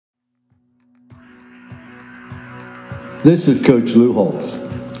This is Coach Lou Holtz,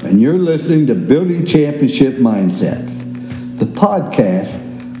 and you're listening to Building Championship Mindsets, the podcast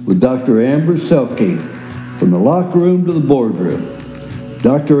with Dr. Amber Selke, from the locker room to the boardroom.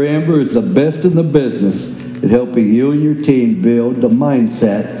 Dr. Amber is the best in the business at helping you and your team build the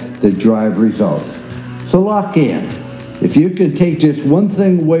mindset that drive results. So lock in. If you can take just one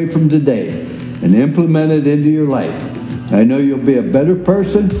thing away from today and implement it into your life, I know you'll be a better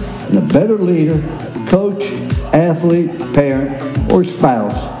person and a better leader, coach, athlete, parent, or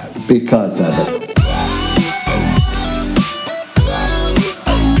spouse because of it.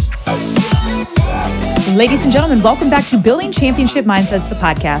 Ladies and gentlemen, welcome back to Building Championship Mindsets, the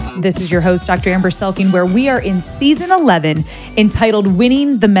podcast. This is your host, Dr. Amber Selke, where we are in season 11 entitled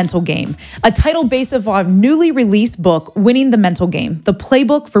Winning the Mental Game, a title based on our newly released book, Winning the Mental Game, the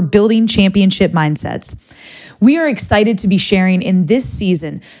playbook for building championship mindsets. We are excited to be sharing in this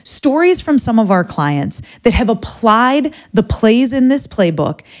season stories from some of our clients that have applied the plays in this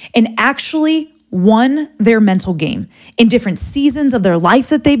playbook and actually won their mental game in different seasons of their life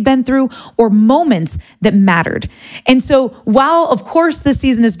that they've been through or moments that mattered. And so while, of course, this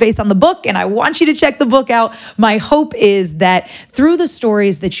season is based on the book, and I want you to check the book out, my hope is that through the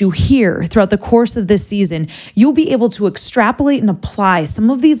stories that you hear throughout the course of this season, you'll be able to extrapolate and apply some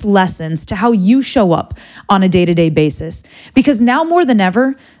of these lessons to how you show up on a day-to-day basis. Because now more than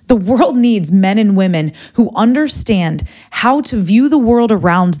ever, the world needs men and women who understand how to view the world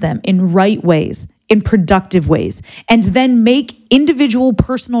around them in right ways, in productive ways, and then make individual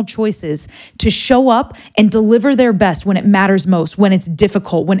personal choices to show up and deliver their best when it matters most, when it's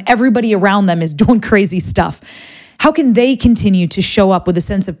difficult, when everybody around them is doing crazy stuff. How can they continue to show up with a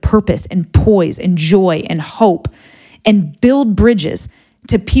sense of purpose and poise and joy and hope and build bridges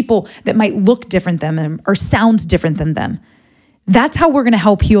to people that might look different than them or sound different than them? That's how we're going to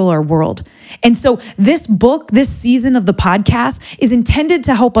help heal our world. And so this book, this season of the podcast is intended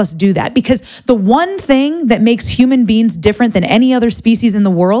to help us do that, because the one thing that makes human beings different than any other species in the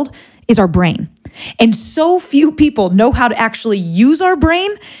world is our brain. And so few people know how to actually use our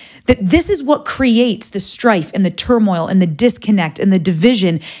brain that this is what creates the strife and the turmoil and the disconnect and the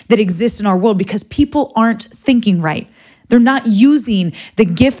division that exists in our world, because people aren't thinking right. They're not using the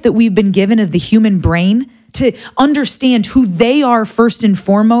gift that we've been given of the human brain to understand who they are first and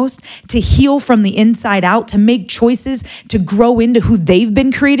foremost, to heal from the inside out, to make choices, to grow into who they've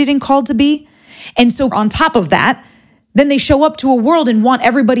been created and called to be. And so on top of that, then they show up to a world and want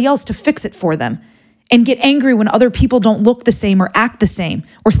everybody else to fix it for them and get angry when other people don't look the same or act the same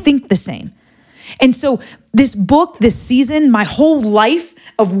or think the same. And so this book, this season, my whole life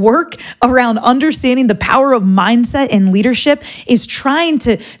of work around understanding the power of mindset and leadership is trying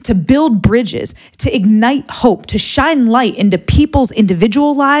to build bridges, to ignite hope, to shine light into people's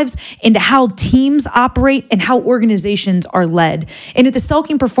individual lives, into how teams operate and how organizations are led. And at the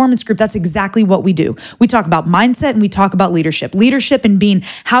Selke Performance Group, that's exactly what we do. We talk about mindset and we talk about leadership. Leadership and being,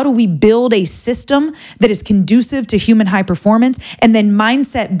 how do we build a system that is conducive to human high performance? And then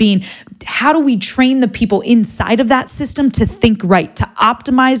mindset being, how do we train the people inside of that system to think right, to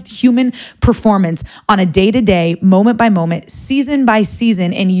optimize human performance on a day-to-day, moment-by-moment,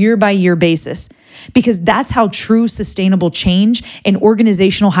 season-by-season, and year-by-year basis. Because that's how true sustainable change and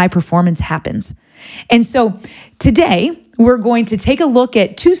organizational high performance happens. And so today, we're going to take a look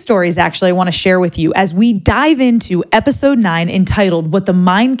at two stories, actually, I want to share with you as we dive into episode 9 entitled, What the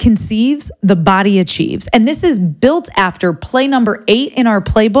Mind Conceives, the Body Achieves. And this is built after play number 8 in our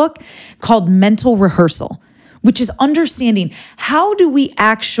playbook called Mental Rehearsal, which is understanding how do we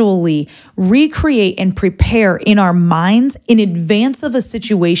actually recreate and prepare in our minds in advance of a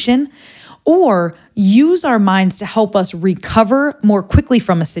situation, or use our minds to help us recover more quickly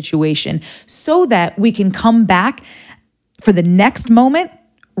from a situation so that we can come back for the next moment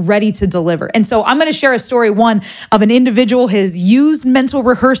ready to deliver. And so I'm going to share a story, one of an individual who has used mental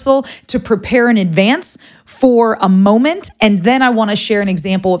rehearsal to prepare in advance for a moment. And then I want to share an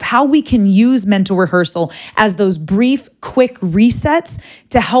example of how we can use mental rehearsal as those brief, quick resets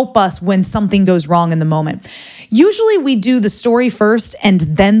to help us when something goes wrong in the moment. Usually we do the story first and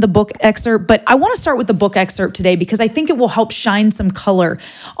then the book excerpt, but I want to start with the book excerpt today because I think it will help shine some color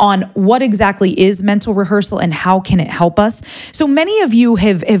on what exactly is mental rehearsal and how can it help us. So many of you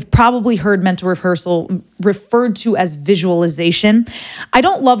have probably heard mental rehearsal referred to as visualization. I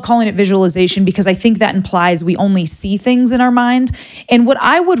don't love calling it visualization because I think that implies we only see things in our mind. And what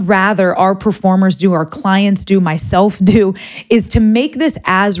I would rather our performers do, our clients do, myself do is to make this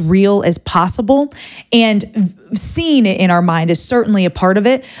as real as possible. And seeing it in our mind is certainly a part of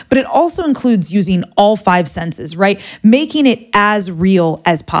it, but it also includes using all 5 senses, right? Making it as real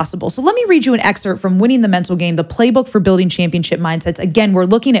as possible. So let me read you an excerpt from Winning the Mental Game, the playbook for building championship mindsets. Again, we're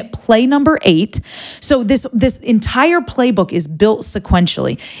looking at play number 8. So this entire playbook is built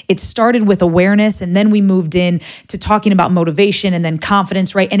sequentially. It started with awareness, and then we moved in to talking about motivation and then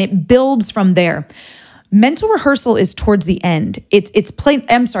confidence, right? And it builds from there. Mental rehearsal is towards the end. It's play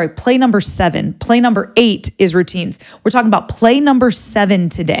number 7. Play number 8 is routines. We're talking about play number 7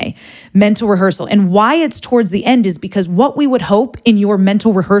 today, mental rehearsal. And why it's towards the end is because what we would hope in your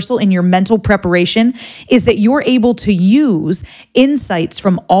mental rehearsal, in your mental preparation, is that you're able to use insights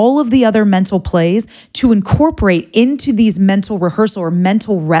from all of the other mental plays to incorporate into these mental rehearsal or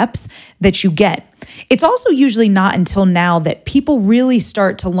mental reps that you get. It's also usually not until now that people really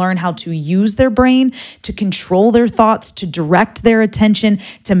start to learn how to use their brain, to control their thoughts, to direct their attention,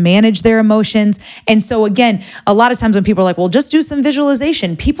 to manage their emotions. And so again, a lot of times when people are like, well, just do some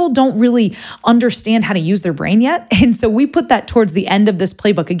visualization, people don't really understand how to use their brain yet. And so we put that towards the end of this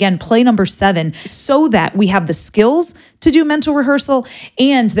playbook. Again, play number 7, so that we have the skills to do mental rehearsal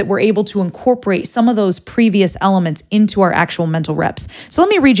and that we're able to incorporate some of those previous elements into our actual mental reps. So let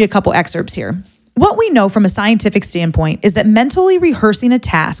me read you a couple excerpts here. What we know from a scientific standpoint is that mentally rehearsing a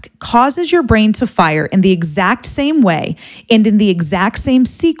task causes your brain to fire in the exact same way and in the exact same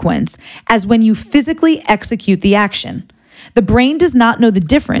sequence as when you physically execute the action. The brain does not know the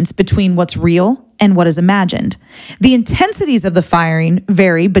difference between what's real and what is imagined. The intensities of the firing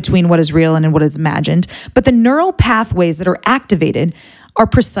vary between what is real and what is imagined, but the neural pathways that are activated are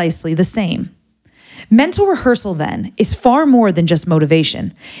precisely the same. Mental rehearsal, then, is far more than just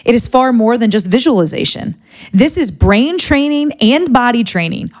motivation. It is far more than just visualization. This is brain training and body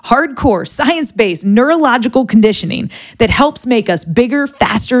training, hardcore, science-based neurological conditioning that helps make us bigger,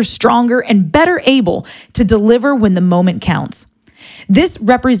 faster, stronger, and better able to deliver when the moment counts. This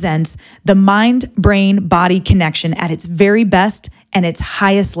represents the mind-brain-body connection at its very best and its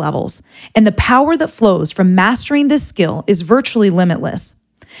highest levels. And the power that flows from mastering this skill is virtually limitless.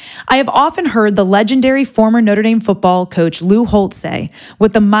 I have often heard the legendary former Notre Dame football coach Lou Holtz say,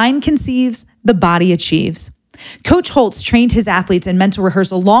 "What the mind conceives, the body achieves." Coach Holtz trained his athletes in mental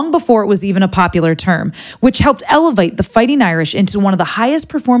rehearsal long before it was even a popular term, which helped elevate the Fighting Irish into one of the highest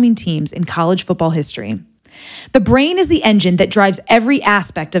performing teams in college football history. The brain is the engine that drives every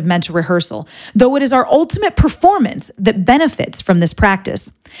aspect of mental rehearsal, though it is our ultimate performance that benefits from this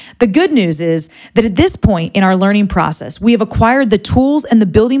practice. The good news is that at this point in our learning process, we have acquired the tools and the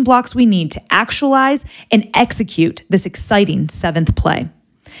building blocks we need to actualize and execute this exciting 7th play.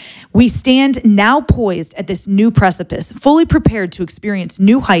 We stand now poised at this new precipice, fully prepared to experience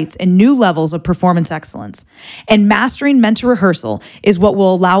new heights and new levels of performance excellence. And mastering mental rehearsal is what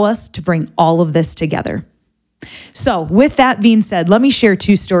will allow us to bring all of this together. So with that being said, let me share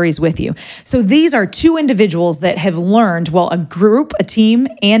 2 stories with you. So these are 2 individuals that have learned, well, a group, a team,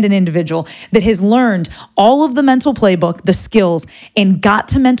 and an individual that has learned all of the mental playbook, the skills, and got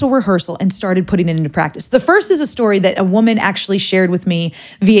to mental rehearsal and started putting it into practice. The first is a story that a woman actually shared with me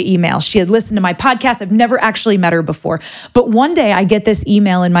via email. She had listened to my podcast. I've never actually met her before. But one day I get this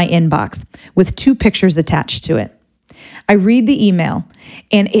email in my inbox with 2 pictures attached to it. I read the email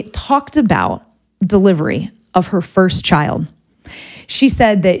and it talked about delivery of her first child. She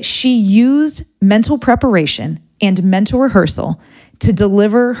said that she used mental preparation and mental rehearsal to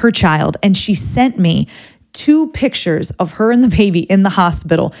deliver her child, and she sent me 2 pictures of her and the baby in the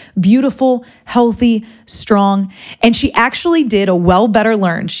hospital, beautiful, healthy, strong. And she actually did a well, better,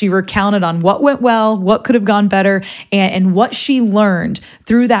 learned. She recounted on what went well, what could have gone better, and what she learned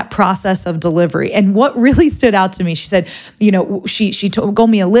through that process of delivery. And what really stood out to me, she said, she told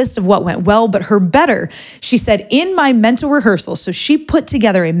me a list of what went well, but her better, she said, in my mental rehearsal, so she put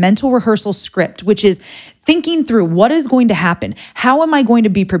together a mental rehearsal script, which is thinking through what is going to happen. How am I going to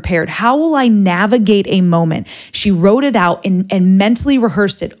be prepared? How will I navigate a moment? She wrote it out and mentally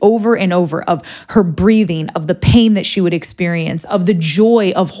rehearsed it over and over, of her breathing, of the pain that she would experience, of the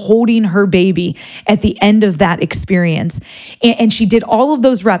joy of holding her baby at the end of that experience. And she did all of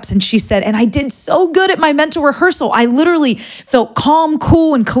those reps. And she said, and I did so good at my mental rehearsal. I literally felt calm,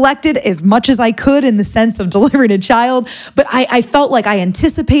 cool, and collected as much as I could in the sense of delivering a child. But I felt like I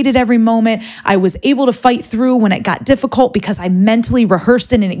anticipated every moment. I was able to fight through when it got difficult because I mentally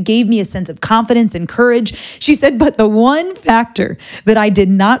rehearsed it, and it gave me a sense of confidence and courage. She said, but the one factor that I did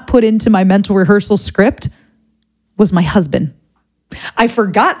not put into my mental rehearsal script was my husband. I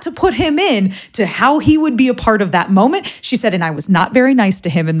forgot to put him in to how he would be a part of that moment. She said, and I was not very nice to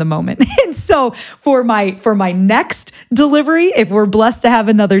him in the moment. And so for my next delivery, if we're blessed to have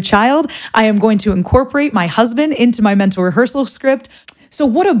another child, I am going to incorporate my husband into my mental rehearsal script. So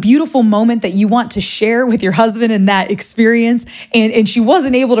what a beautiful moment that you want to share with your husband in that experience. And she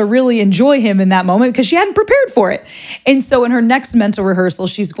wasn't able to really enjoy him in that moment because she hadn't prepared for it. And so in her next mental rehearsal,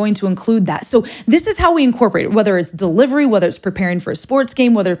 she's going to include that. So this is how we incorporate it, whether it's delivery, whether it's preparing for a sports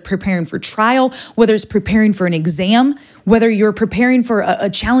game, whether it's preparing for trial, whether it's preparing for an exam, whether you're preparing for a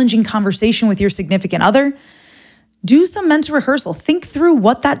challenging conversation with your significant other. Do some mental rehearsal. Think through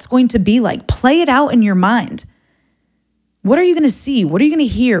what that's going to be like. Play it out in your mind. What are you going to see? What are you going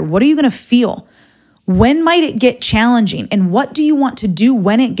to hear? What are you going to feel? When might it get challenging? And what do you want to do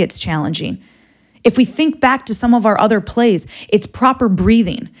when it gets challenging? If we think back to some of our other plays, it's proper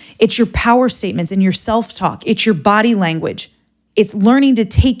breathing. It's your power statements and your self-talk. It's your body language. It's learning to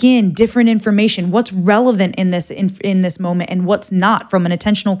take in different information, what's relevant in this moment and what's not from an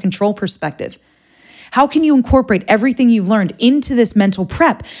attentional control perspective. How can you incorporate everything you've learned into this mental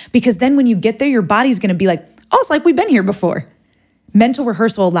prep? Because then when you get there, your body's going to be like, oh, it's like we've been here before. Mental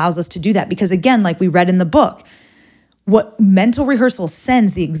rehearsal allows us to do that because, again, like we read in the book, what mental rehearsal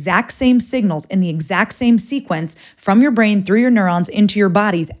sends the exact same signals in the exact same sequence from your brain through your neurons into your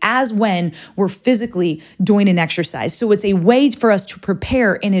bodies as when we're physically doing an exercise. So it's a way for us to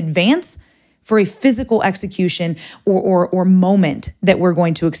prepare in advance for a physical execution or moment that we're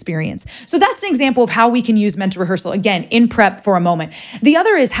going to experience. So that's an example of how we can use mental rehearsal, again, in prep for a moment. The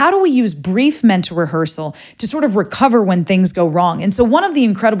other is, how do we use brief mental rehearsal to sort of recover when things go wrong? And so one of the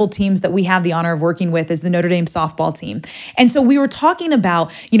incredible teams that we have the honor of working with is the Notre Dame softball team. And so we were talking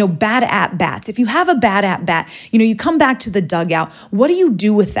about, bad at-bats. If you have a bad at-bat, you come back to the dugout. What do you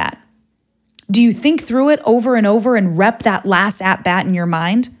do with that? Do you think through it over and over and rep that last at-bat in your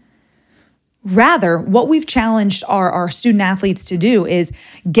mind? Rather, what we've challenged our student athletes to do is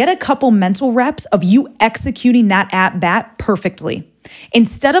get a couple mental reps of you executing that at-bat perfectly.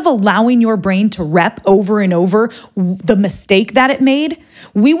 Instead of allowing your brain to rep over and over the mistake that it made,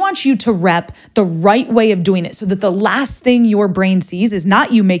 we want you to rep the right way of doing it so that the last thing your brain sees is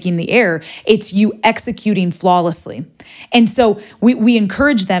not you making the error, it's you executing flawlessly. And so we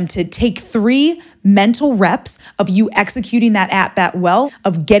encourage them to take 3 mental reps of you executing that at-bat well,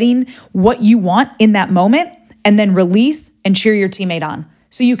 of getting what you want in that moment, and then release and cheer your teammate on.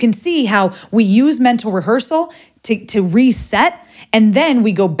 So you can see how we use mental rehearsal to reset, and then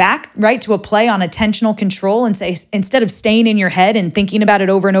we go back right to a play on attentional control and say, instead of staying in your head and thinking about it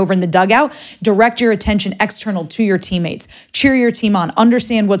over and over in the dugout, direct your attention external to your teammates, cheer your team on,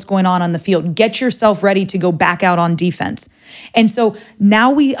 understand what's going on the field, get yourself ready to go back out on defense. And so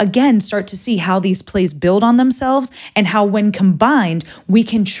now we again start to see how these plays build on themselves and how when combined, we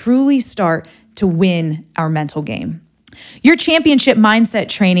can truly start to win our mental game. Your championship mindset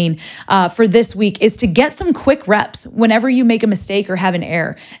training for this week is to get some quick reps whenever you make a mistake or have an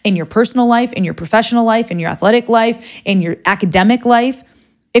error in your personal life, in your professional life, in your athletic life, in your academic life.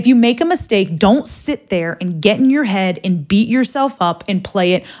 If you make a mistake, don't sit there and get in your head and beat yourself up and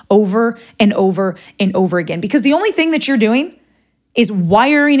play it over and over and over again. Because the only thing that you're doing is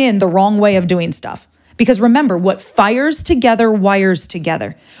wiring in the wrong way of doing stuff. Because remember, what fires together wires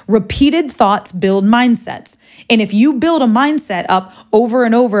together. Repeated thoughts build mindsets. And if you build a mindset up over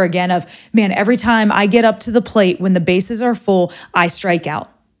and over again of, man, every time I get up to the plate when the bases are full, I strike out.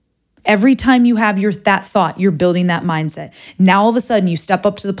 Every time you have that thought, you're building that mindset. Now, all of a sudden, you step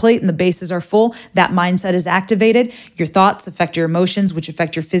up to the plate and the bases are full. That mindset is activated. Your thoughts affect your emotions, which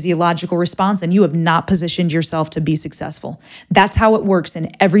affect your physiological response, and you have not positioned yourself to be successful. That's how it works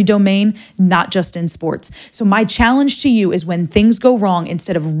in every domain, not just in sports. So my challenge to you is when things go wrong,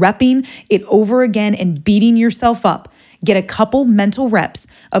 instead of repping it over again and beating yourself up, get a couple mental reps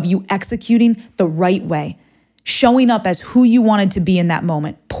of you executing the right way. Showing up as who you wanted to be in that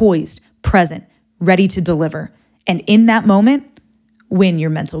moment, poised, present, ready to deliver. And in that moment, win your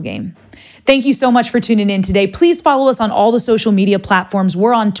mental game. Thank you so much for tuning in today. Please follow us on all the social media platforms.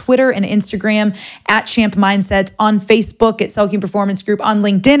 We're on Twitter and Instagram at Champ Mindsets, on Facebook at Selking Performance Group, on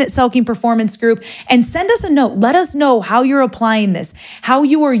LinkedIn at Selking Performance Group, and send us a note. Let us know how you're applying this, how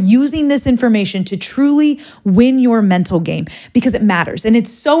you are using this information to truly win your mental game, because it matters. And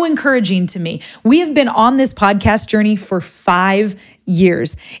it's so encouraging to me. We have been on this podcast journey for 5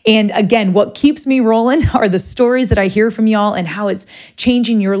 years. And again, what keeps me rolling are the stories that I hear from y'all and how it's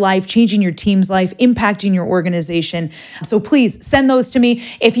changing your life, changing your your team's life, impacting your organization. So please send those to me.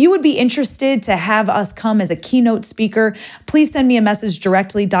 If you would be interested to have us come as a keynote speaker, please send me a message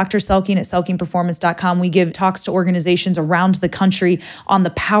directly, Dr. Selking at selkingperformance.com. We give talks to organizations around the country on the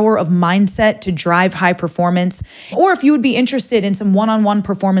power of mindset to drive high performance. Or if you would be interested in some one-on-one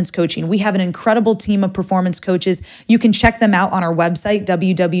performance coaching, we have an incredible team of performance coaches. You can check them out on our website,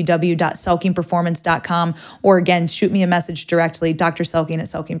 www.selkingperformance.com, or again, shoot me a message directly, Dr. Selking at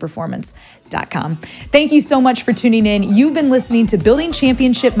selkingperformance.com. Thank you so much for tuning in. You've been listening to Building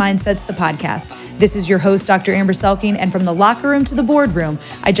Championship Mindsets, the podcast. This is your host, Dr. Amber Selking, and from the locker room to the boardroom,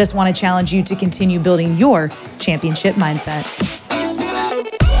 I just want to challenge you to continue building your championship mindset.